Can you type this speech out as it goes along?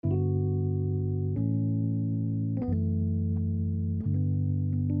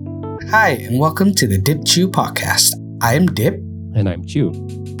Hi, and welcome to the Dip Chew podcast. I am Dip. And I'm Chew.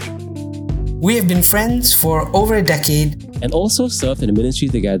 We have been friends for over a decade And also served in the ministry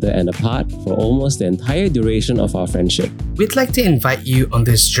together and apart for almost the entire duration of our friendship. We'd like to invite you on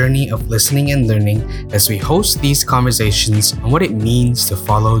this journey of listening and learning as we host these conversations on what it means to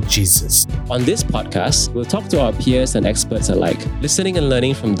follow Jesus. On this podcast, we'll talk to our peers and experts alike, listening and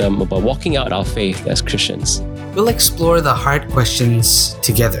learning from them about walking out our faith as Christians. We'll explore the hard questions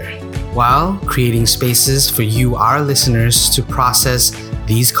together while creating spaces for you, our listeners, to process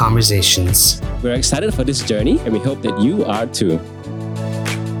these conversations. We're excited for this journey and we hope that you are too.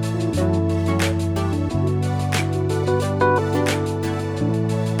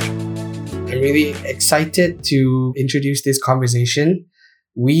 I'm really excited to introduce this conversation.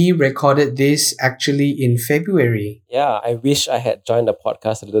 We recorded this actually in February. Yeah, I wish I had joined the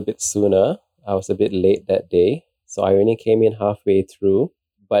podcast a little bit sooner. I was a bit late that day, so I only came in halfway through.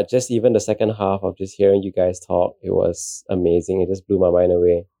 But just even the second half of just hearing you guys talk, it was amazing. It just blew my mind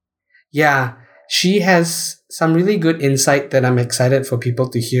away. Yeah, she has some really good insight that I'm excited for people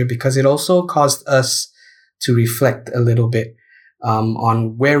to hear because it also caused us to reflect a little bit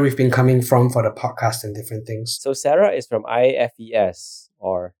on where we've been coming from for the podcast and different things. So Sarah is from IFES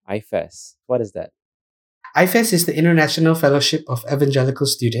or IFES. What is that? IFES is the International Fellowship of Evangelical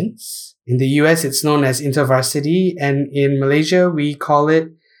Students. In the US, it's known as InterVarsity, and in Malaysia, we call it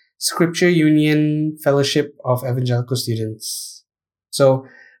Scripture Union Fellowship of Evangelical Students. So,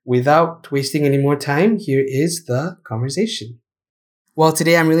 without wasting any more time, here is the conversation. Well,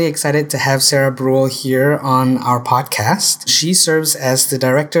 today I'm really excited to have Sarah Bruhl here on our podcast. She serves as the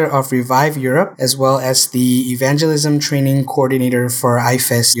Director of Revive Europe as well as the Evangelism Training Coordinator for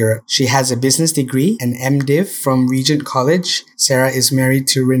IFES Europe. She has a business degree, an MDiv from Regent College. Sarah is married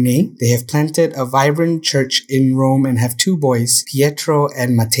to Renee. They have planted a vibrant church in Rome and have two boys, Pietro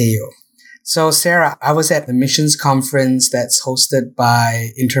and Matteo. So, Sarah, I was at the missions conference that's hosted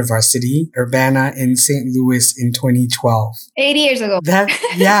by InterVarsity Urbana in St. Louis in 2012. 80 years ago.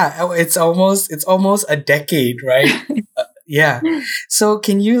 It's almost a decade, right? Yeah. So,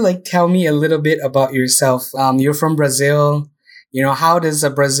 can you tell me a little bit about yourself? You're from Brazil. How does a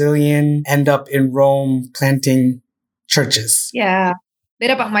Brazilian end up in Rome planting churches? Yeah. Bit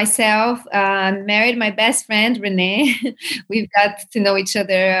about myself. Married my best friend, Renee. We've got to know each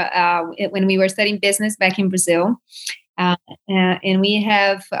other when we were studying business back in Brazil. And we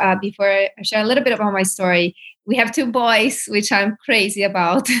have, before I share a little bit about my story, we have two boys, which I'm crazy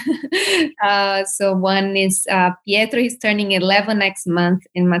about. So one is Pietro. He's turning 11 next month.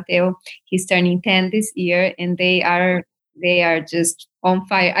 And Matteo, he's turning 10 this year. And they are just on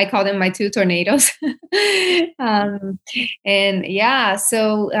fire. I call them my two tornadoes.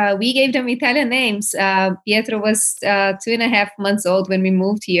 So we gave them Italian names. Pietro was 2.5 months old when we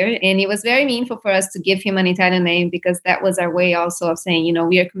moved here. And it was very meaningful for us to give him an Italian name because that was our way also of saying,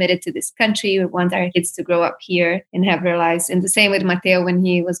 we are committed to this country. We want our kids to grow up here and have their lives. And the same with Matteo when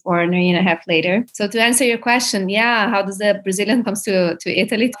he was born a year and a half later. So to answer your question, how does a Brazilian comes to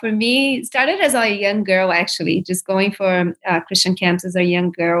Italy? For me, it started as a young girl, actually, just going for Christian camps as a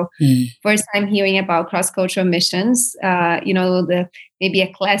young girl. First time hearing about cross-cultural missions, maybe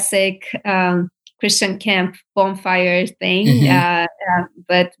a classic Christian camp bonfire thing,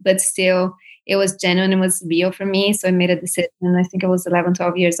 but still it was genuine and was real for me. So I made a decision. I think I was 11,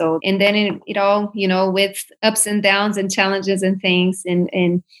 12 years old. And then it all, with ups and downs and challenges and things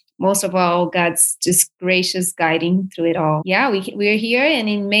and most of all, God's just gracious guiding through it all. Yeah, we're here, and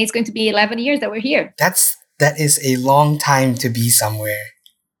in May it's going to be 11 years that we're here. That is a long time to be somewhere.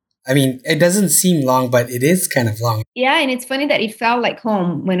 I mean, it doesn't seem long, but it is kind of long. Yeah, and it's funny that it felt like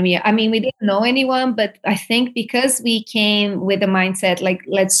home when we didn't know anyone, but I think because we came with the mindset,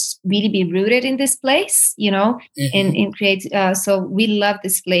 let's really be rooted in this place, and create. So we love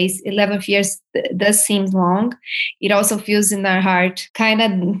this place. 11 years does seem long. It also feels in our heart kind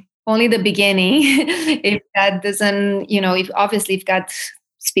of only the beginning. If God doesn't, if God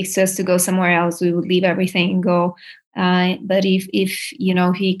speaks to us to go somewhere else, we would leave everything and go. But if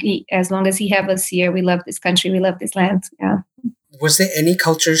he as long as he have us here, we love this country, we love this land. Yeah. Was there any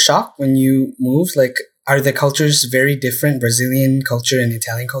culture shock when you moved? Are the cultures very different, Brazilian culture and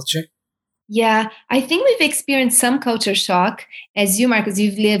Italian culture? Yeah, I think we've experienced some culture shock, as you, Marcus,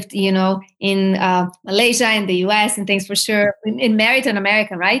 you've lived, in Malaysia and the US and things for sure. And married an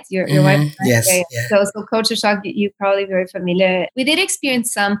American, right? Your wife? Yes. Yeah. So culture shock, you're probably very familiar. We did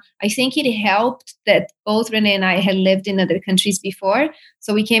experience some. I think it helped that both Renee and I had lived in other countries before.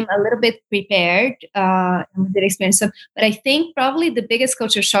 So we came a little bit prepared with that experience. So, but I think probably the biggest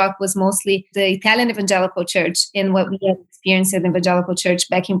culture shock was mostly the Italian evangelical church and what we had experienced in the evangelical church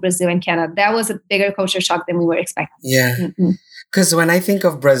back in Brazil and Canada. That was a bigger culture shock than we were expecting. Yeah. Because when I think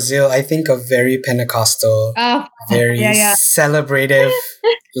of Brazil, I think of very Pentecostal, very celebrative,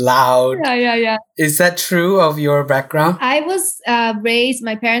 loud. Yeah. Is that true of your background? I was raised,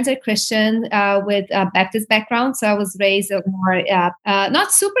 my parents are Christian with a Baptist background. So I was raised more,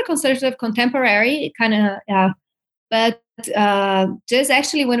 not super conservative, contemporary kind of, but just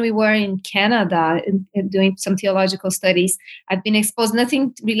actually when we were in Canada doing some theological studies, I've been exposed,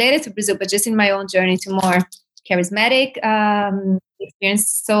 nothing related to Brazil, but just in my own journey to more charismatic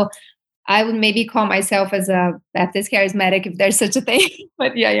experience. So I would maybe call myself as a Baptist charismatic if there's such a thing.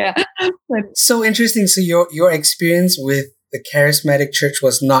 But yeah. So interesting. So your experience with the charismatic church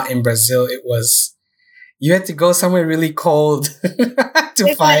was not in Brazil. It was, you had to go somewhere really cold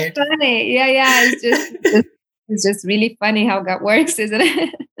to find. Funny. Yeah. It's just really funny how God works, isn't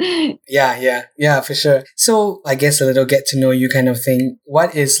it? Yeah, for sure. So I guess a little get to know you kind of thing.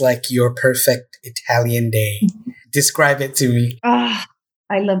 What is like your perfect Italian day? Describe it to me.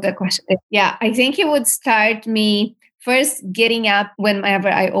 I love that question. Yeah, I think it would start me first getting up whenever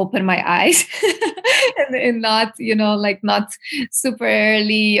I open my eyes and not, not super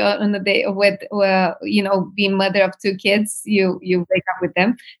early on the day with, being mother of 2 kids, you wake up with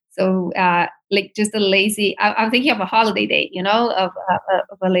them. So like just a lazy, I'm thinking of a holiday day, of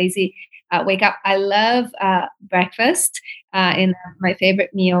a lazy wake up. I love breakfast and my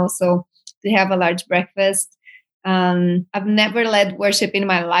favorite meal. So to have a large breakfast. I've never led worship in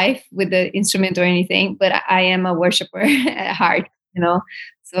my life with the instrument or anything, but I am a worshiper at heart,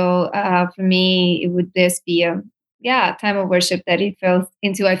 So for me, it would just be a time of worship that it feels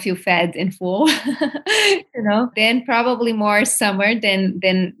into. I feel fed and full, Then probably more summer than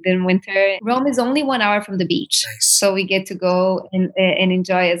winter. Rome is only 1 hour from the beach, so we get to go and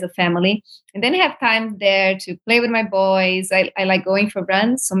enjoy as a family, and then have time there to play with my boys. I like going for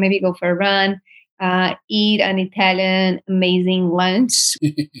runs, so maybe go for a run. Eat an Italian amazing lunch.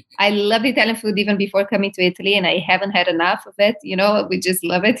 I love Italian food even before coming to Italy, and I haven't had enough of it. We just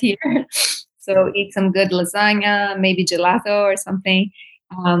love it here. So eat some good lasagna, maybe gelato or something,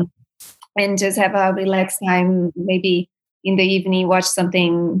 and just have a relaxed time. Maybe in the evening, watch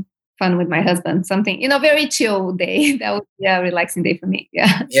something fun with my husband. Something, very chill day. That would be a relaxing day for me.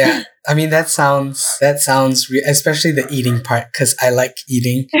 Yeah. Yeah. I mean, that sounds especially the eating part, because I like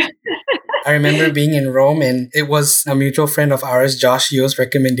eating. I remember being in Rome, and it was a mutual friend of ours, Josh Yo's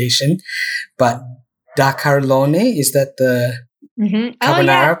recommendation. But Da Carlone, is that the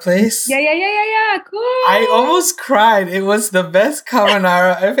carbonara place? Yeah. Cool. I almost cried. It was the best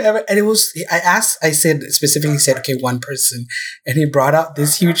carbonara I've ever. And it was. I specifically said, okay, 1 person, and he brought out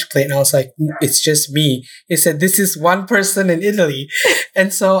this huge plate, and I was like, it's just me. He said, this is 1 person in Italy,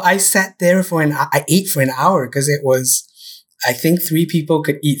 and so I sat there I ate for an hour because it was. I think 3 people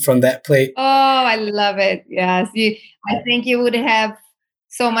could eat from that plate. Oh, I love it. Yes. I think you would have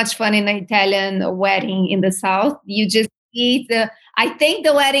so much fun in an Italian wedding in the South. You just eat I think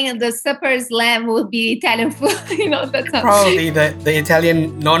the wedding and the supper's lamb will be Italian food. That's probably the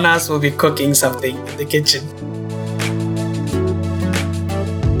Italian nonnas will be cooking something in the kitchen.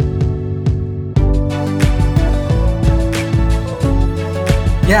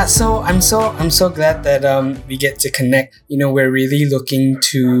 Yeah, so I'm so glad that we get to connect. We're really looking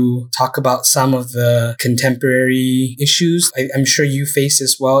to talk about some of the contemporary issues I'm sure you face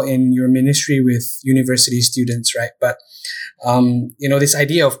as well in your ministry with university students, right? But this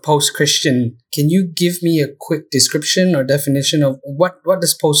idea of post-Christian, can you give me a quick description or definition of what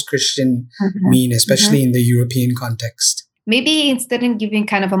does post-Christian mean, especially in the European context? Maybe instead of giving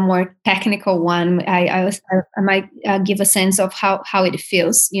kind of a more technical one, I might give a sense of how it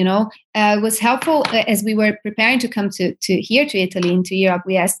feels. It was helpful as we were preparing to come to here to Italy, into Europe.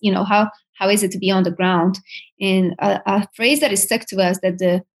 We asked, how is it to be on the ground? And a phrase that is stuck to us, that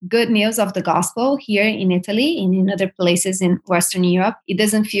the good news of the gospel here in Italy and in other places in Western Europe, it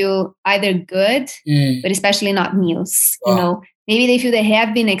doesn't feel either good, but especially not news. Wow. Maybe they feel they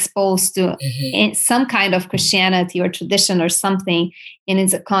have been exposed to some kind of Christianity or tradition or something, and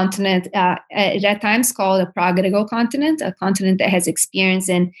it's a continent at times called a prodigal continent, a continent that has experienced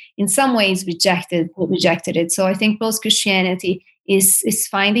and in some ways rejected it. So I think post-Christianity is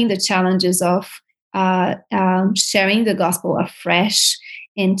finding the challenges of sharing the gospel afresh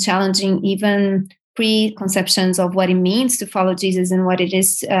and challenging even preconceptions of what it means to follow Jesus and what it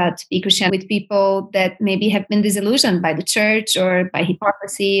is to be Christian with people that maybe have been disillusioned by the church or by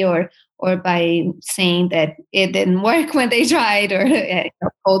hypocrisy or by saying that it didn't work when they tried or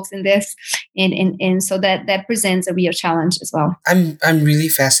quotes in this. And so that presents a real challenge as well. I'm really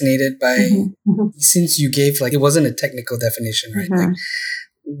fascinated by, since you gave, like, it wasn't a technical definition, right? Like,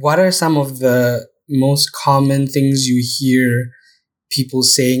 what are some of the most common things you hear people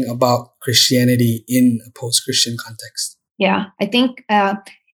saying about Christianity in a post-Christian context? Yeah, I think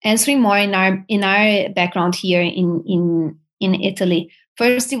answering more in our background here in Italy.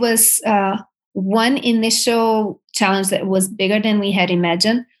 First, it was one initial challenge that was bigger than we had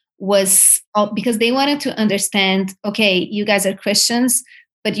imagined was because they wanted to understand, okay, you guys are Christians,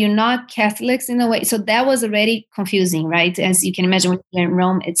 but you're not Catholics in a way. So that was already confusing, right? As you can imagine, when you're in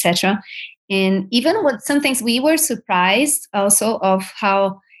Rome, etc. And even with some things, we were surprised also of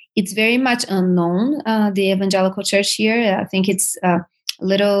how it's very much unknown, the evangelical church here. I think it's a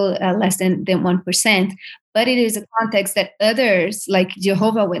little less than 1%. But it is a context that others, like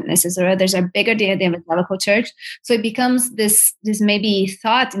Jehovah's Witnesses or others, are bigger than the evangelical church. So it becomes this maybe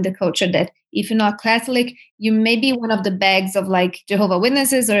thought in the culture that if you're not Catholic, you may be one of the bags of like Jehovah's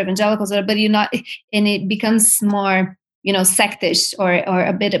Witnesses or evangelicals, but you're not, and it becomes more, sectish or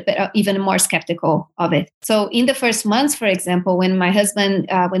a bit even more skeptical of it. So in the first months, for example, when my husband,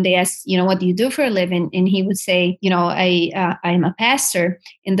 when they asked, what do you do for a living? And he would say, I'm a pastor.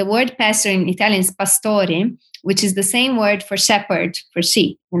 And the word pastor in Italian is pastore, which is the same word for shepherd, for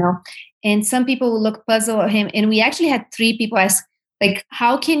sheep, And some people would look puzzled at him. And we actually had 3 people ask, like,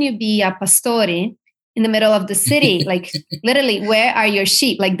 how can you be a pastore in the middle of the city? Like, literally, where are your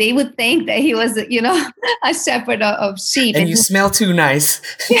sheep? Like, they would think that he was, a shepherd of sheep. And you smell too nice.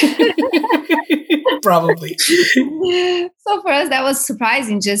 Probably. So for us, that was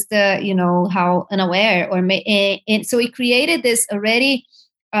surprising, just, how unaware and so it created this already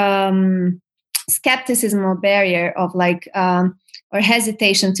skepticism or barrier of like, or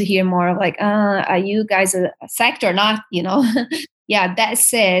hesitation to hear more of like, are you guys a sect or not? Yeah, that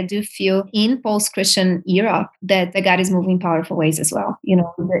said, I do feel in post-Christian Europe that God is moving in powerful ways as well.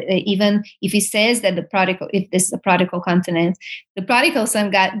 Even if he says that if this is a prodigal continent, the prodigal son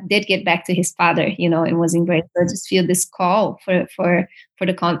did get back to his father, and was embraced. So I just feel this call for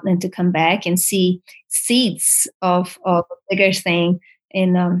the continent to come back and see seeds of a bigger thing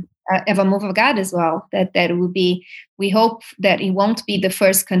in of a move of God as well. That it will be. We hope that it won't be the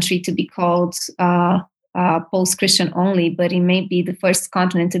first country to be called post-Christian only, but it may be the first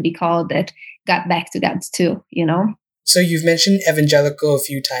continent to be called that got back to God too, So you've mentioned evangelical a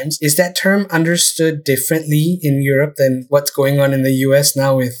few times. Is that term understood differently in Europe than what's going on in the US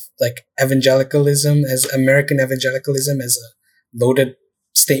now with like evangelicalism, as American evangelicalism as a loaded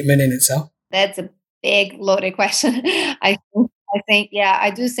statement in itself? That's a big loaded question. I think,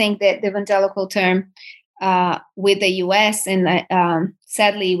 I do think that the evangelical term with the U.S. and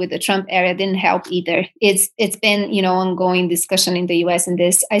sadly with the Trump era didn't help either. It's been ongoing discussion in the U.S. in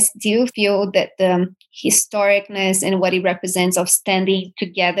this. I still feel that the historicness and what it represents of standing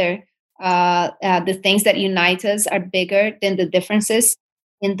together, the things that unite us are bigger than the differences.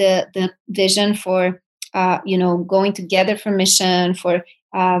 In the vision for going together for mission, for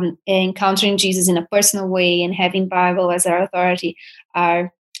encountering Jesus in a personal way, and having Bible as our authority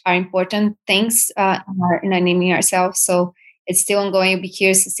are important things in our naming ourselves. So it's still ongoing. I'll be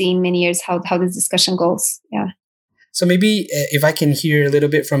curious to see in many years how this discussion goes. Yeah. So maybe if I can hear a little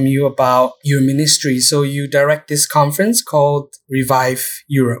bit from you about your ministry. So you direct this conference called Revive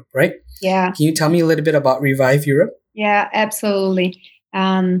Europe, right? Yeah. Can you tell me a little bit about Revive Europe? Yeah, absolutely.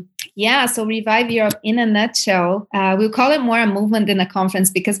 So Revive Europe, in a nutshell, we'll call it more a movement than a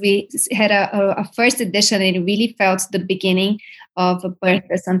conference, because we had a first edition and it really felt the beginning of a birth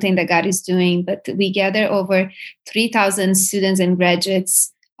or something that God is doing. But we gather over 3,000 students and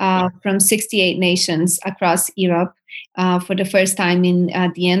graduates from 68 nations across Europe for the first time in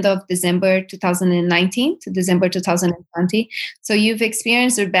the end of December 2019 to December 2020. So you've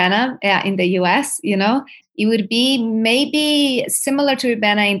experienced Urbana in the US, It would be maybe similar to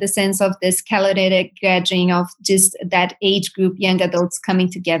Urbana in the sense of this catalytic gathering of just that age group, young adults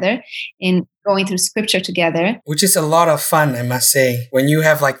coming together and going through scripture together. Which is a lot of fun, I must say, when you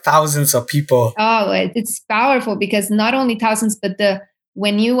have like thousands of people. Oh, it's powerful, because not only thousands, but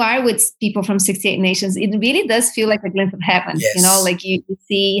when you are with people from 68 nations, it really does feel like a glimpse of heaven. Yes. Like you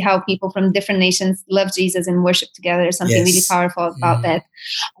see how people from different nations love Jesus and worship together. There's something really powerful about that.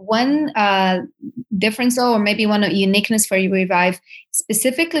 One difference, or maybe one uniqueness for Revive,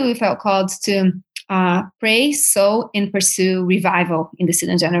 specifically we felt called to pray, sow, and pursue revival in the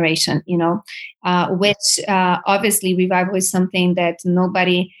student generation, which obviously revival is something that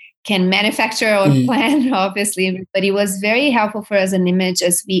nobody can manufacture or plan, obviously, but it was very helpful for us an image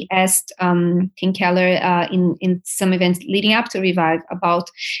as we asked Tim Keller in some events leading up to Revive about,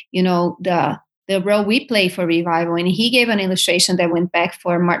 the role we play for revival. And he gave an illustration that went back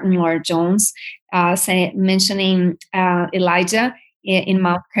for Martin Lloyd-Jones, mentioning Elijah in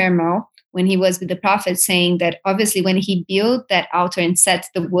Mount Carmel when he was with the prophet, saying that obviously when he built that altar and set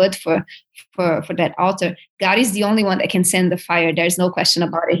the wood for that altar, God is the only one that can send the fire. There's no question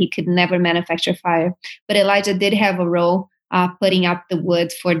about it. He could never manufacture fire. But Elijah did have a role putting up the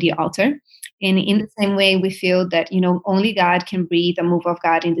wood for the altar. And in the same way, we feel that, only God can breathe the move of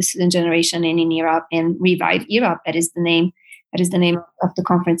God in the student generation and in Europe and revive Europe. That is the name of the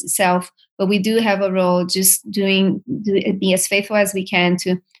conference itself. But we do have a role just be as faithful as we can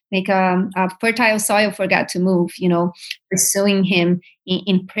to make a fertile soil for God to move, pursuing him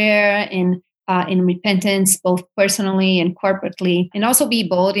in prayer and in repentance, both personally and corporately, and also be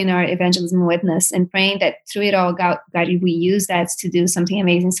bold in our evangelism witness and praying that through it all, God will use that to do something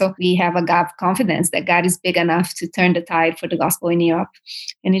amazing. So we have a God confidence that God is big enough to turn the tide for the gospel in Europe.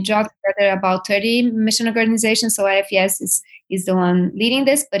 And it brought together about 30 mission organizations. So IFES is the one leading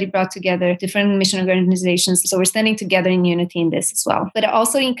this, but it brought together different mission organizations. So we're standing together in unity in this as well. But I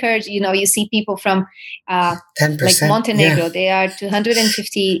also encourage, you see people from 10%, like Montenegro. Yeah. There are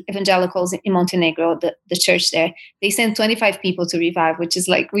 250 evangelicals in Montenegro, the church there. They send 25 people to Revive, which is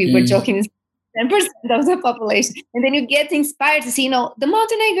like we were joking, is 10% of the population. And then you get inspired to see, the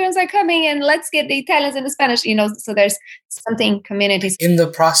Montenegrins are coming and let's get the Italians and the Spanish, so there's something communities. In the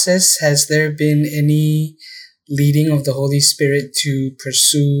process, has there been any leading of the Holy Spirit to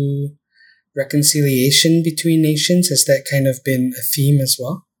pursue reconciliation between nations? Has that kind of been a theme as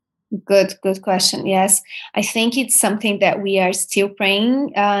well? Good question. Yes, I think it's something that we are still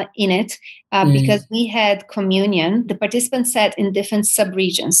praying in it because we had communion. The participants sat in different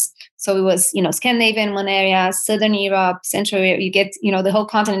sub-regions. So it was, Scandinavia in one area, Southern Europe, Central Europe. You get, the whole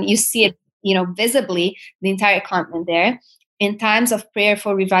continent. You see it, visibly, the entire continent there. In times of prayer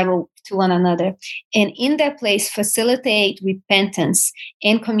for revival to one another. And in that place, facilitate repentance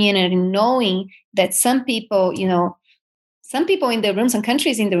and community, knowing that some people in the room, some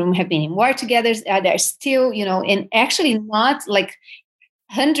countries in the room have been in war together. They're still, and actually not like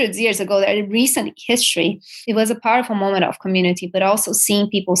hundreds of years ago, that recent history. It was a powerful moment of community, but also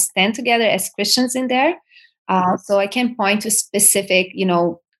seeing people stand together as Christians in there. So I can point to specific,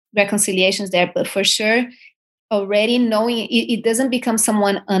 reconciliations there, but for sure, already knowing it doesn't become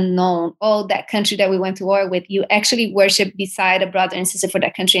someone unknown. Oh, that country that we went to war with, you actually worship beside a brother and sister for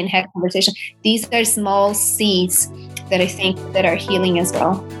that country and have conversation. These are small seeds that I think that are healing as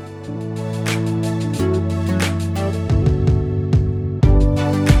well.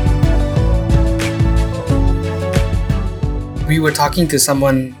 We were talking to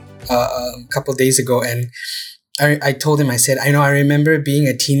someone a couple of days ago, and I told him, I said, I remember being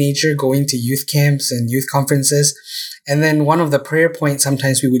a teenager going to youth camps and youth conferences. And then one of the prayer points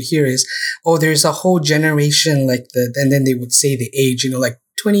sometimes we would hear is, there's a whole generation and then they would say the age, like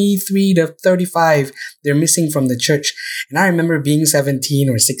 23 to 35, they're missing from the church. And I remember being 17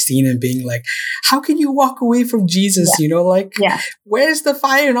 or 16 and being like, how can you walk away from Jesus? Yeah. Where's the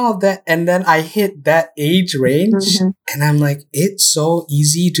fire and all of that? And then I hit that age range and I'm like, it's so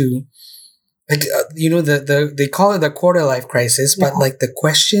easy to, they call it the quarter life crisis, but the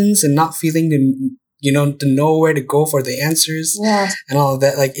questions and not feeling to know where to go for the answers and all of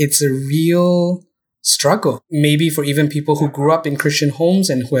that, it's a real struggle. Maybe for even people who grew up in Christian homes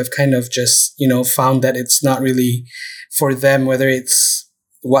and who have kind of just, found that it's not really for them, whether it's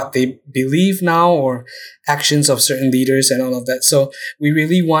what they believe now or actions of certain leaders and all of that. So we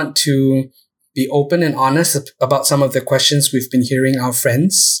really want to be open and honest about some of the questions we've been hearing our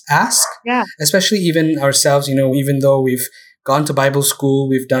friends ask, especially even ourselves, even though we've gone to Bible school,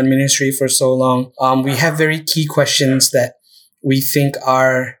 we've done ministry for so long, we have very key questions that we think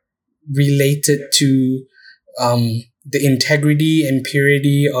are related to the integrity and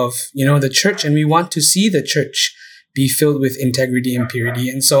purity of, the church. And we want to see the church be filled with integrity and purity.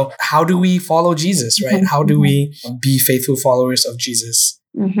 And so how do we follow Jesus, right? How do we be faithful followers of Jesus?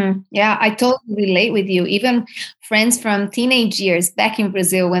 Yeah, I totally relate with you. Even friends from teenage years back in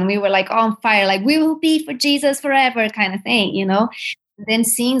Brazil, when we were on fire, we will be for Jesus forever kind of thing, Then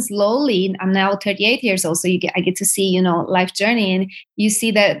seeing slowly, I'm now 38 years old, so I get to see, life journey, and you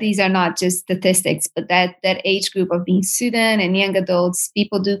see that these are not just statistics, but that age group of being student and young adults,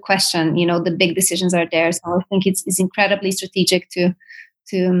 people do question, the big decisions are there. So I think it's incredibly strategic to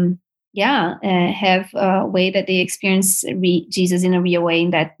have a way that they experience Jesus in a real way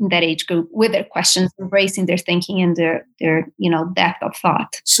in that age group, with their questions, embracing their thinking and their depth of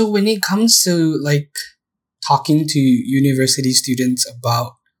thought. So when it comes to like talking to university students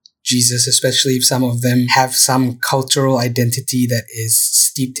about Jesus, especially if some of them have some cultural identity that is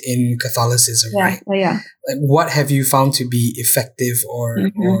steeped in Catholicism, right? Yeah. Like, what have you found to be effective, or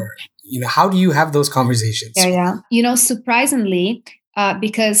how do you have those conversations? Yeah. Surprisingly,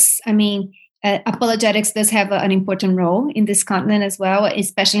 because apologetics does have an important role in this continent as well,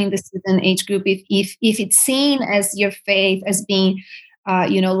 especially in the student age group. If it's seen as your faith as being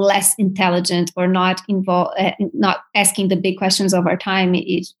less intelligent, or not involved, not asking the big questions of our time,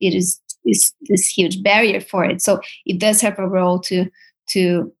 it is this huge barrier for it. So it does have a role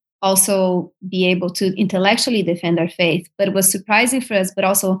to also be able to intellectually defend our faith. But it was surprising for us, but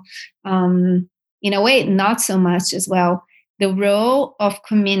also in a way not so much as well, the role of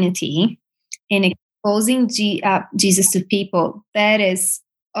community in exposing Jesus to people. That is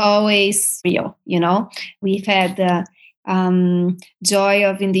always real. We've had the joy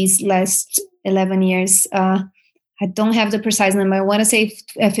of, in these last 11 years, I don't have the precise number. I want to say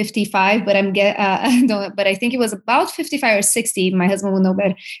 55, but I don't. But I think it was about 55 or 60. My husband will know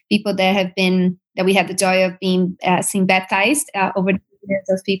better. People that we had the joy of being seeing baptized over the years,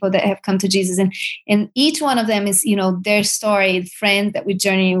 of people that have come to Jesus, and each one of them is their story, friends that we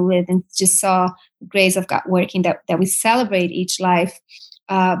journey with, and just saw the grace of God working, that we celebrate each life.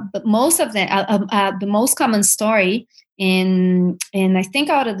 But most of them, the most common story. And I think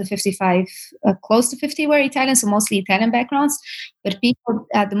out of the 55, close to 50 were Italian, so mostly Italian backgrounds. But people,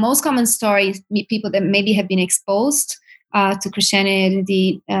 the most common story, people that maybe have been exposed to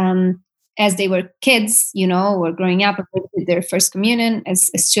Christianity as they were kids, or growing up with their first communion as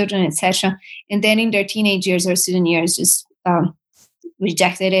children, etc. And then in their teenage years or student years, just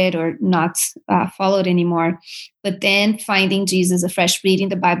rejected it or not followed anymore. But then finding Jesus afresh, reading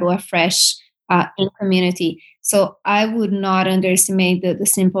the Bible afresh in community. So I would not underestimate the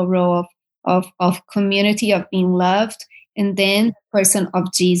simple role of community, of being loved, and then the person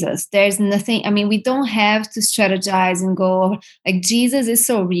of Jesus. There's nothing, we don't have to strategize and go, like, Jesus is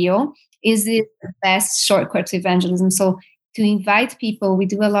so real. Is it the best shortcut to evangelism? So to invite people, we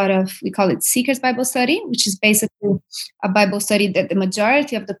do a lot of, we call it Seekers Bible Study, which is basically a Bible study that the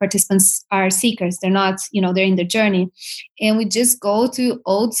majority of the participants are seekers. They're not, they're in their journey. And we just go to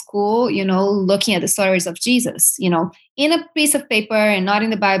old school, looking at the stories of Jesus, in a piece of paper and not in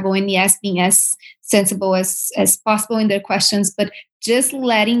the Bible, and yes, being as sensible as possible in their questions, but just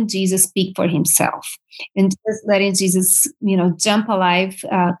letting Jesus speak for himself, and just letting Jesus, come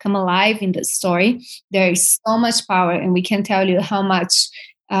alive in the story. There is so much power, and we can tell you how much,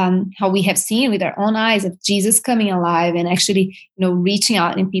 how we have seen with our own eyes of Jesus coming alive and actually, reaching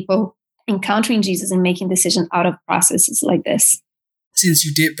out and people encountering Jesus and making decisions out of processes like this. Since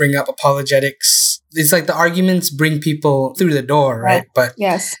you did bring up apologetics, it's like the arguments bring people through the door, right? But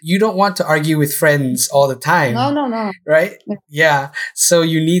yes, you don't want to argue with friends all the time. No. Right? Yeah. So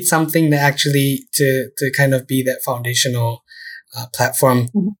you need something that actually to kind of be that foundational platform.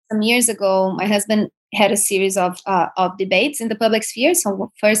 Some years ago, my husband had a series of debates in the public sphere.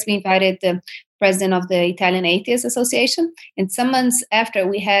 So first we invited the president of the Italian Atheist Association. And some months after,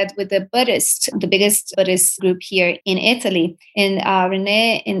 we had with the biggest Buddhist group here in Italy. And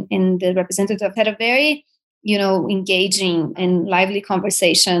Renee and the representative had a very, engaging and lively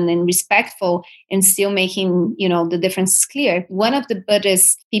conversation, and respectful, and still making, the difference clear. One of the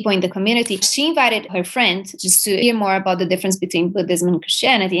Buddhist people in the community, she invited her friend just to hear more about the difference between Buddhism and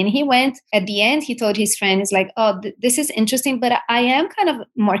Christianity. And he went, at the end, he told his friend, he's like, oh, this is interesting, but I am kind of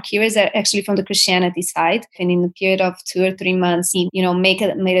more curious actually from the Christianity side. And in a period of 2 or 3 months, he, made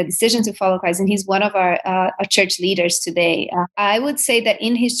a decision to follow Christ. And he's one of our church leaders today. I would say that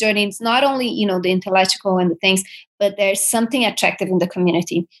in his journey, it's not only, the intellectual and the things, but there's something attractive in the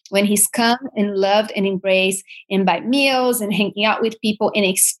community when he's come and loved and embraced, and by meals and hanging out with people and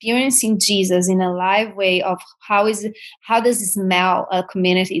experiencing Jesus in a live way of how does it smell a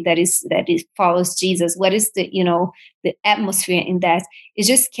community that follows Jesus? What is the atmosphere in that? It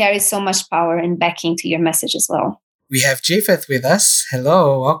just carries so much power and backing to your message as well. We have Japheth with us.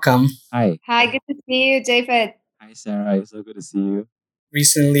 Hello, welcome. Hi, good to see you, Japheth. Hi, Sarah. It's so good to see you.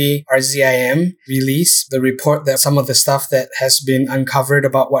 Recently, RZIM released the report that some of the stuff that has been uncovered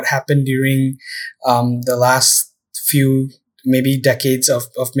about what happened during the last few, maybe decades of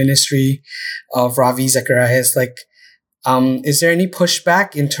ministry of Ravi Zacharias. Is there any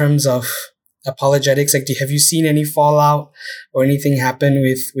pushback in terms of apologetics? Like, have you seen any fallout or anything happen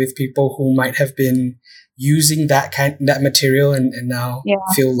with people who might have been using that material and now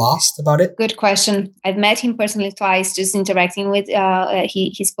feel lost about it? Good question. I've met him personally twice, just interacting with.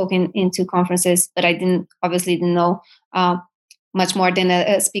 He spoke in 2 conferences, but I didn't know much more than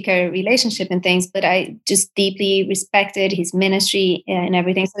a speaker relationship and things. But I just deeply respected his ministry and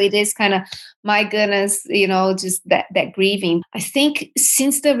everything. So it is kind of, my goodness, just that grieving. I think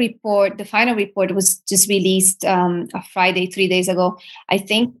since the final report was just released a Friday, 3 days ago, I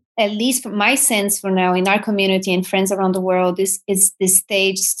think, at least from my sense for now, in our community and friends around the world, this is this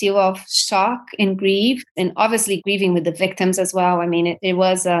stage still of shock and grief, and obviously grieving with the victims as well. I mean, it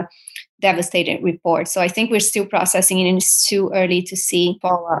was a devastating report. So I think we're still processing it, and it's too early to see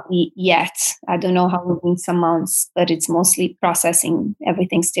fallout yet. I don't know how we'll be in some months, but it's mostly processing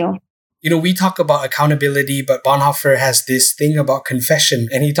everything still. We talk about accountability, but Bonhoeffer has this thing about confession.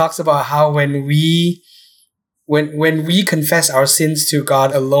 And he talks about how when we confess our sins to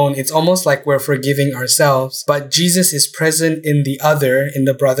God alone, it's almost like we're forgiving ourselves. But Jesus is present in the other, in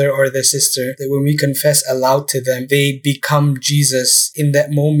the brother or the sister, that when we confess aloud to them, they become Jesus in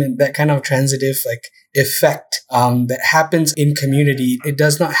that moment, that kind of transitive effect that happens in community. It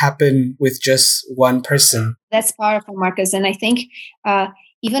does not happen with just one person. That's powerful, Marcus. And I think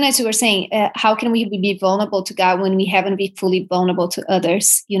even as you were saying, how can we be vulnerable to God when we haven't been fully vulnerable to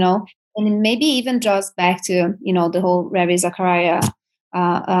others, And it maybe even draws back to, the whole Rabbi Zachariah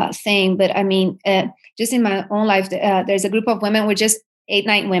thing. But I mean, just in my own life, there's a group of women. We're just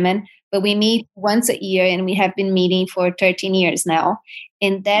 8-9 women, but we meet once a year, and we have been meeting for 13 years now.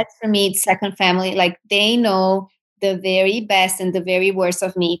 And that, for me, it's second family. Like, they know the very best and the very worst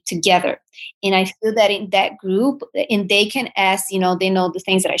of me together. And I feel that in that group, and they can ask, they know the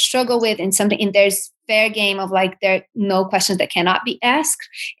things that I struggle with and something, and there's fair game of there are no questions that cannot be asked.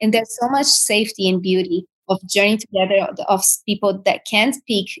 And there's so much safety and beauty of journeying together, of people that can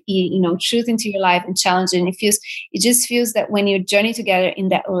speak, truth into your life and challenge it. And it just feels that when you journey together in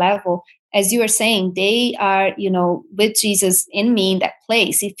that level, as you were saying, they are, with Jesus in me in that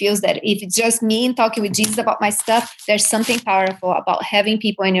place. It feels that if it's just me and talking with Jesus about my stuff, there's something powerful about having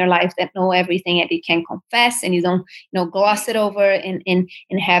people in your life that know everything and you can confess, and you don't, gloss it over and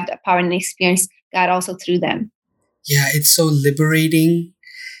have that power and experience God also through them. Yeah, it's so liberating.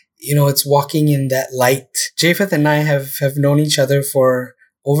 It's walking in that light. Japheth and I have known each other for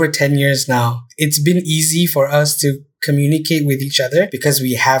over 10 years now. It's been easy for us to communicate with each other because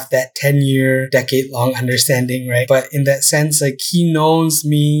we have that 10-year, decade-long understanding, right? But in that sense, he knows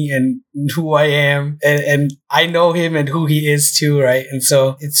me and who I am, and I know him and who he is too, right? And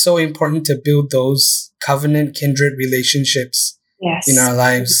so it's so important to build those covenant, kindred relationships in our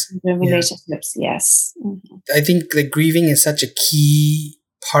lives. Relationships, yes. Mm-hmm. I think grieving is such a key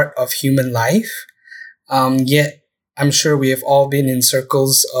part of human life. Yet I'm sure we have all been in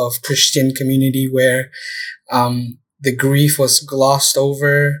circles of Christian community where the grief was glossed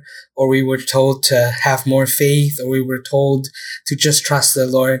over, or we were told to have more faith, or we were told to just trust the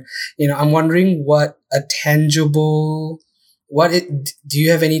Lord. I'm wondering do you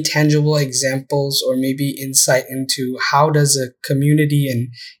have any tangible examples or maybe insight into how does a community, and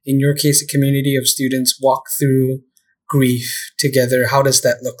in your case, a community of students, walk through grief together? How does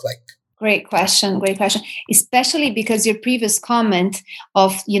that look like? Great question. Especially because your previous comment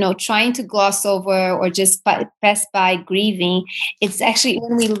of, trying to gloss over or just pass by grieving, it's actually,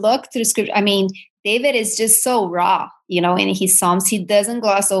 when we look through scripture, I mean, David is just so raw, in his Psalms. He doesn't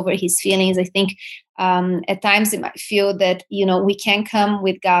gloss over his feelings. I think at times it might feel that, we can come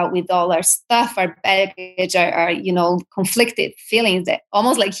with God with all our stuff, our baggage, our conflicted feelings that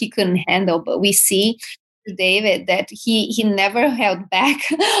almost like he couldn't handle. But we see David that he never held back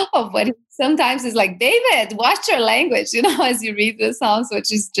of what sometimes is like, David, watch your language, as you read the Psalms,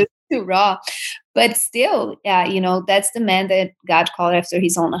 which is just too raw. But still, that's the man that God called after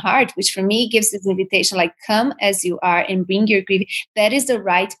his own heart, which for me gives this invitation, come as you are and bring your grief. That is the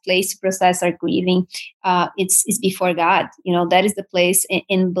right place to process our grieving. It's before God. That is the place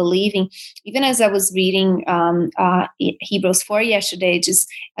in believing. Even as I was reading Hebrews 4 yesterday, just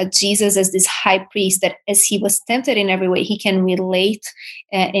Jesus as this high priest, that as he was tempted in every way, he can relate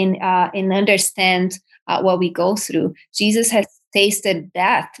and understand what we go through. Jesus has tasted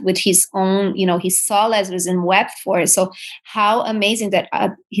death with his own, he saw Lazarus and wept for it. So how amazing that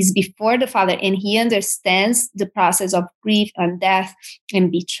he's before the Father and he understands the process of grief and death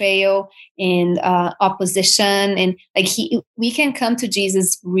and betrayal and opposition. And like we can come to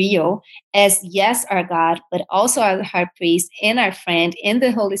Jesus real as, yes, our God, but also our high priest and our friend and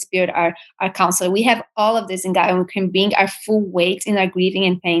the Holy Spirit, our counselor. We have all of this in God, and we can bring our full weight in our grieving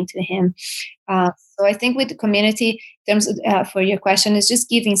and pain to him. So I think with the community, in terms of, for your question, is just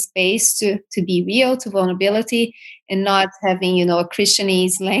giving space to be real, to vulnerability, and not having, a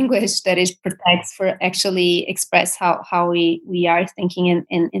Christianese language that is protects for actually express how we are thinking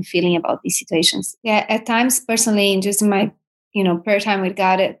and feeling about these situations. Yeah, at times personally, and just in my, prayer time with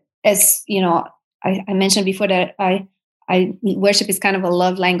God, as, I mentioned before that I worship is kind of a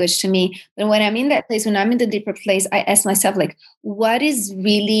love language to me. But when I'm in that place, when I'm in the deeper place, I ask myself, like, what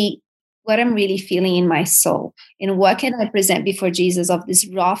I'm really feeling in my soul, and what can I present before Jesus of this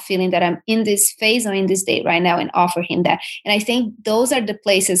raw feeling that I'm in this phase or in this state right now, and offer him that. And I think those are the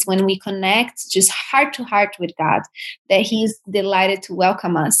places when we connect just heart to heart with God, that he's delighted to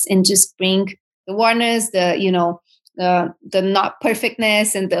welcome us and just bring the warners, the not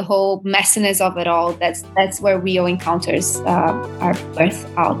perfectness and the whole messiness of it all. That's where real encounters are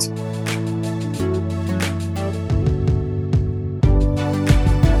birthed out.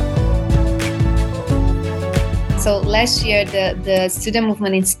 So last year, the student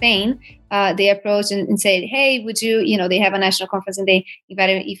movement in Spain, they approached and said, "Hey, would you?" They have a national conference, and they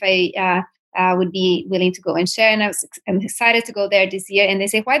invited if I would be willing to go and share. And I'm excited to go there this year. And they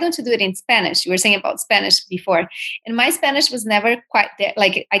say, "Why don't you do it in Spanish?" You were saying about Spanish before, and my Spanish was never quite there.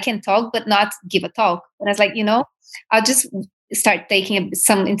 Like, I can talk, but not give a talk. And I was like, I'll just start taking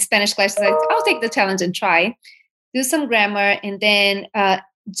some in Spanish classes. I'll take the challenge and try, do some grammar, and then.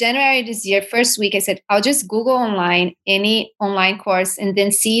 January this year, first week, I said, I'll just Google online, any online course, and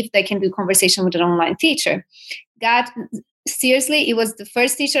then see if they can do conversation with an online teacher. God, seriously, it was the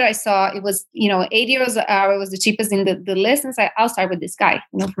first teacher I saw. It was, €80 an hour was the cheapest in the list. And I said, I'll start with this guy,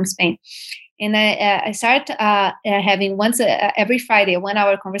 from Spain. And I started having once every Friday, a 1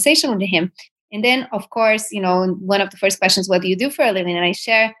 hour conversation with him. And then, of course, one of the first questions, what do you do for a living? And I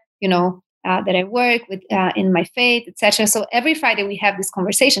share, that I work with in my faith, etc. So every Friday we have this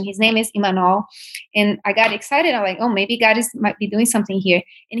conversation. His name is Emmanuel, and I got excited. I'm like, oh, maybe God might be doing something here.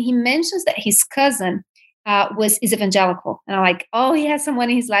 And he mentions that his cousin is evangelical, and I'm like, oh, he has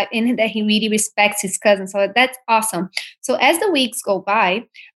someone in his life and that he really respects his cousin. So that's awesome. So as the weeks go by,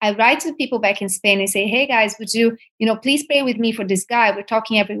 I write to people back in Spain and say, hey guys, would you, please pray with me for this guy? We're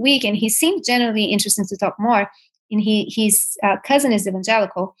talking every week, and he seemed generally interested to talk more. And his cousin is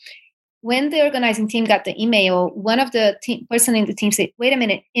evangelical. When the organizing team got the email, one of the person in the team said, wait a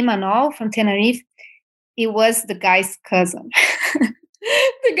minute, Emmanuel from Tenerife, it was the guy's cousin.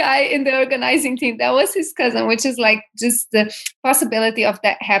 The guy in the organizing team, that was his cousin, which is like just the possibility of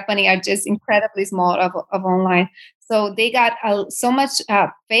that happening are just incredibly small of online. So they got so much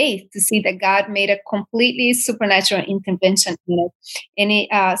faith to see that God made a completely supernatural intervention in it.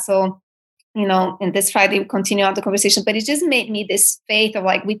 And and this Friday we continue on the conversation, but it just made me this faith of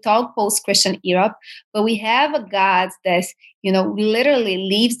like, we talk post-Christian Europe, but we have a God that, literally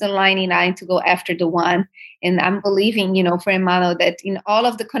leaves the 99 to go after the one. And I'm believing, for Emmanuel, that in all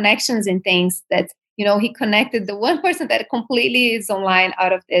of the connections and things that, he connected the one person that completely is online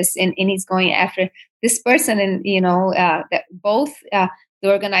out of this, and he's going after this person. And, that both, the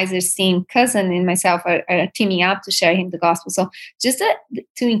organizers team, cousin and myself are teaming up to share him the gospel. So just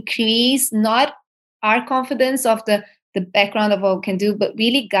to increase not our confidence of the background of what we can do, but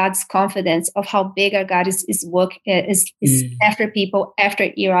really God's confidence of how big our God is after people,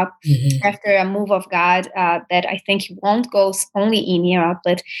 after Europe, after a move of God that I think won't go only in Europe,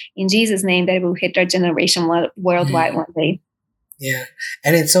 but in Jesus' name that will hit our generation worldwide one day. Yeah.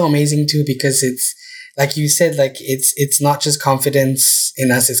 And it's so amazing too, because it's, like you said, like it's not just confidence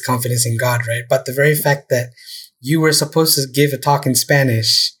in us, it's confidence in God, right? But the very fact that you were supposed to give a talk in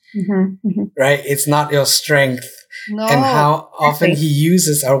Spanish, right? It's not your strength. No, and how often he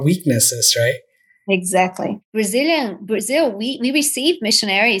uses our weaknesses, right? Exactly. Brazil, we received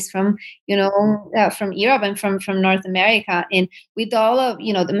missionaries from, from Europe and from North America. And with all of,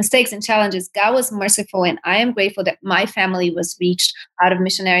 the mistakes and challenges, God was merciful. And I am grateful that my family was reached out of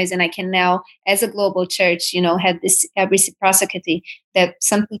missionaries. And I can now, as a global church, have this reciprocity that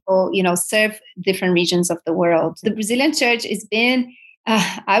some people, serve different regions of the world. The Brazilian church has been,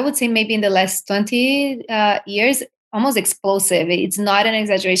 I would say maybe in the last 20 years, almost explosive. It's not an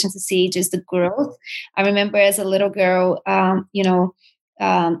exaggeration to see just the growth. I remember as a little girl,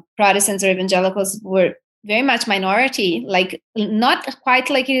 Protestants or evangelicals were very much minority, like not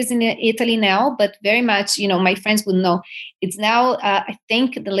quite like it is in Italy now, but very much, my friends would know. It's now, I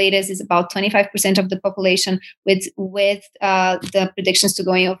think the latest is about 25% of the population, with the predictions to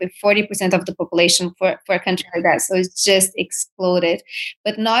going over 40% of the population for a country like that. So it's just exploded.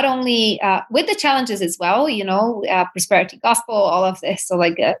 But not only with the challenges as well, prosperity gospel, all of this. So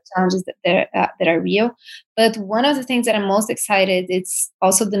like challenges that are real. But one of the things that I'm most excited, it's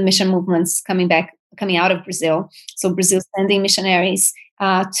also the mission movements coming out of Brazil. So Brazil sending missionaries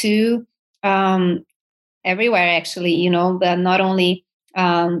to everywhere, actually, but not only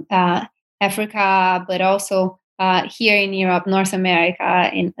Africa, but also here in Europe, North America,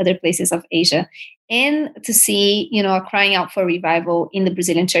 and other places of Asia. And to see, a crying out for revival in the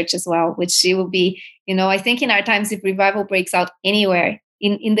Brazilian church as well, which it will be, I think in our times, if revival breaks out anywhere,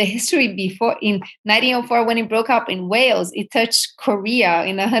 in the history before, in 1904, when it broke up in Wales, it touched Korea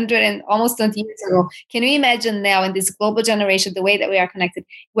in 100 and almost 20 years ago. Can you imagine now in this global generation, the way that we are connected,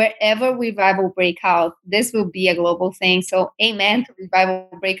 wherever revival break out, this will be a global thing. So amen to revival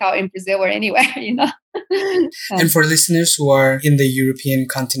break out in Brazil or anywhere, And for listeners who are in the European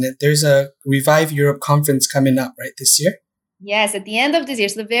continent, there's a Revive Europe conference coming up, right, this year? Yes, at the end of this year,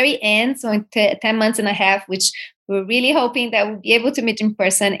 so the very end, so in 10 months and a half, which we're really hoping that we'll be able to meet in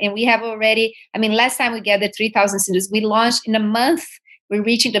person. And we have already, last time we gathered 3,000 students. We launched in a month. We're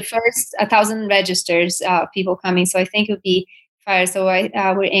reaching the first 1,000 registers, people coming. So I think it would be fire. So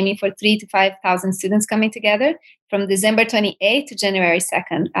we're aiming for 3,000 to 5,000 students coming together from December 28th to January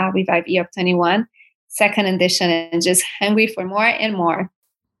 2nd, Revive Europe 21, second edition, and just hungry for more and more.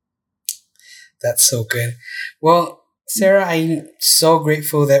 That's so good. Well, Sarah, I'm so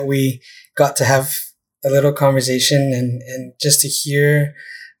grateful that we got to have a little conversation and just to hear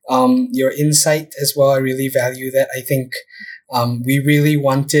your insight as well. I really value that. I think we really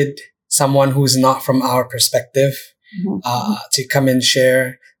wanted someone who's not from our perspective to come and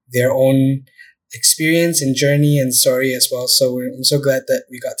share their own experience and journey and story as well. So I'm so glad that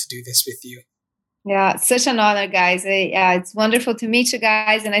we got to do this with you. Yeah, it's such an honor, guys. It's wonderful to meet you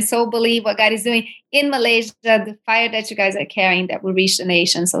guys. And I so believe what God is doing in Malaysia, the fire that you guys are carrying that will reach the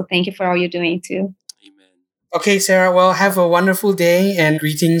nation. So thank you for all you're doing too. Amen. Okay, Sarah, well, have a wonderful day and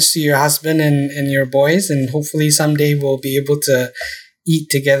greetings to your husband and your boys. And hopefully someday we'll be able to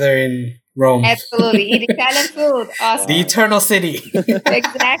eat together in Rome. Absolutely. Eat Italian food. Awesome. The eternal city.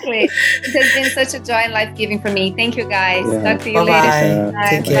 Exactly. It has been such a joy and life-giving for me. Thank you, guys. Yeah. Talk to you Bye-bye. later. Bye.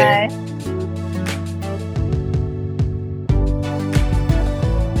 Take care. Bye.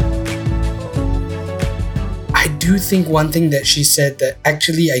 I do think one thing that she said that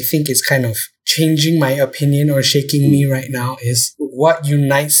actually I think is kind of changing my opinion or shaking me right now is what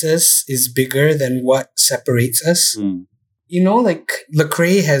unites us is bigger than what separates us. Like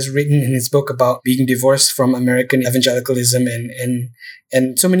Lecrae has written in his book about being divorced from American evangelicalism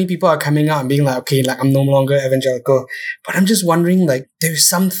and so many people are coming out and being like, okay, like I'm no longer evangelical. But I'm just wondering, like, there's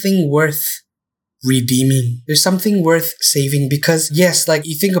something worth redeeming. There's something worth saving because yes, like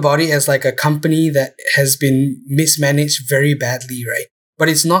you think about it as like a company that has been mismanaged very badly, right? But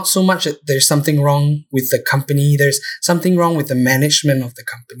it's not so much that there's something wrong with the company. There's something wrong with the management of the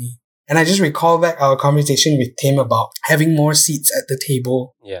company. And I just recall back our conversation with Tim about having more seats at the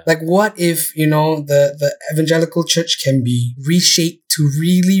table. Yeah. Like what if, the evangelical church can be reshaped to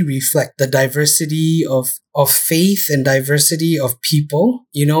really reflect the diversity of faith and diversity of people,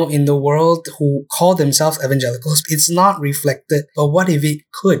 in the world who call themselves evangelicals. It's not reflected, but what if it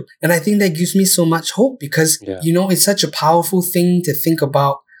could? And I think that gives me so much hope because, it's such a powerful thing to think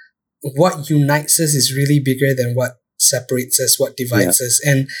about. What unites us is really bigger than what separates us, what divides us.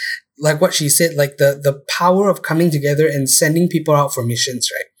 And like what she said, like the power of coming together and sending people out for missions,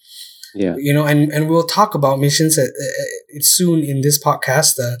 right? Yeah. And we'll talk about missions soon in this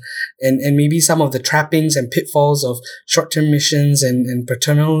podcast, and maybe some of the trappings and pitfalls of short-term missions and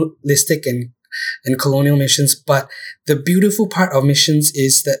paternalistic and colonial missions. But the beautiful part of missions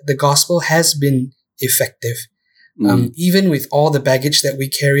is that the gospel has been effective. Even with all the baggage that we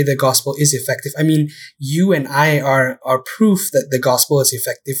carry, the gospel is effective. I mean, you and I are proof that the gospel is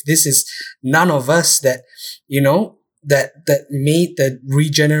effective. This is none of us that, that made the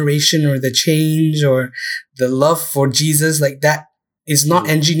regeneration or the change or the love for Jesus, like that is not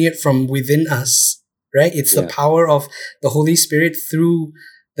engineered from within us, right? It's the power of the Holy Spirit through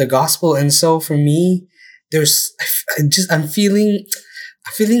the gospel. And so for me, I'm feeling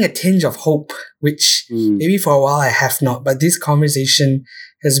a tinge of hope, which maybe for a while I have not, but this conversation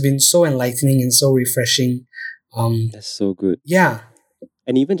has been so enlightening and so refreshing. That's so good. Yeah.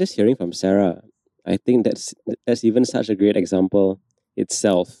 And even just hearing from Sarah, I think that's even such a great example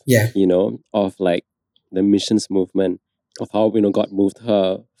itself, Yeah. Of like the missions movement, of how God moved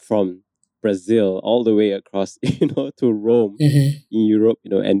her from Brazil all the way across to Rome Mm-hmm. in Europe,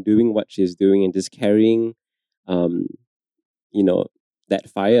 and doing what she's doing and just carrying that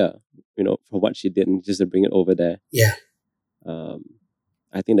fire, for what she did, and just to bring it over there. Yeah.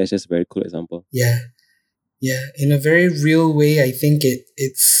 I think that's just a very cool example. Yeah. Yeah. In a very real way, I think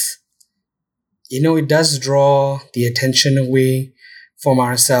it's it does draw the attention away from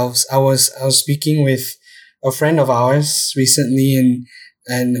ourselves. I was speaking with a friend of ours recently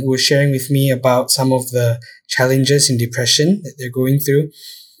and who was sharing with me about some of the challenges in depression that they're going through.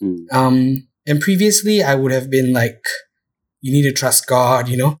 And previously I would have been like, you need to trust God,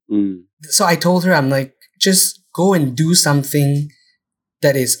 So I told her, I'm like, just go and do something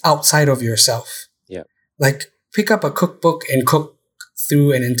that is outside of yourself. Yeah. Like pick up a cookbook and cook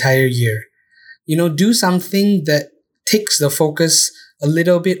through an entire year. Do something that takes the focus a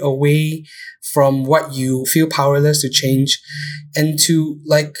little bit away from what you feel powerless to change, and to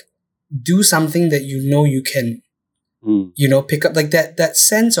like do something that you can, pick up, like that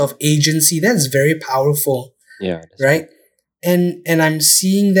sense of agency. That's very powerful. Yeah. Right. And I'm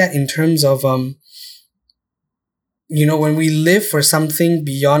seeing that in terms of, when we live for something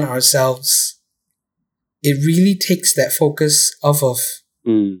beyond ourselves, it really takes that focus off of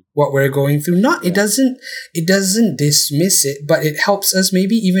what we're going through. It doesn't dismiss it, but it helps us,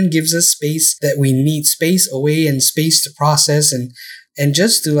 maybe even gives us space that we need, space away and space to process, and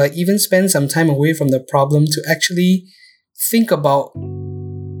just to like even spend some time away from the problem to actually think about,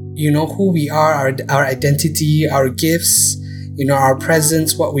 who we are, our identity, our gifts, our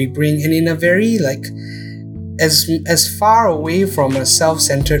presence, what we bring, and in a very like as far away from a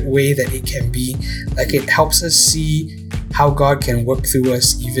self-centered way that it can be. Like it helps us see how God can work through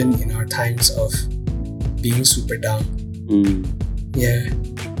us even in our times of being super down. Yeah.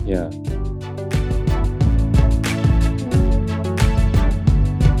 Yeah.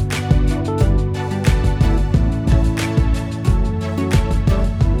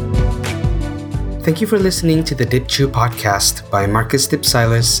 Thank you for listening to the Dip Chew podcast by Marcus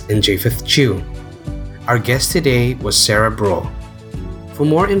Dipsilas and Japheth Chew. Our guest today was Sarah Brohl. For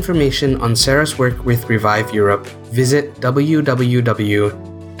more information on Sarah's work with Revive Europe, visit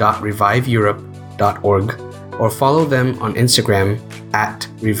www.reviveeurope.org or follow them on Instagram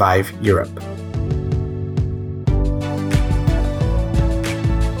 @ReviveEurope.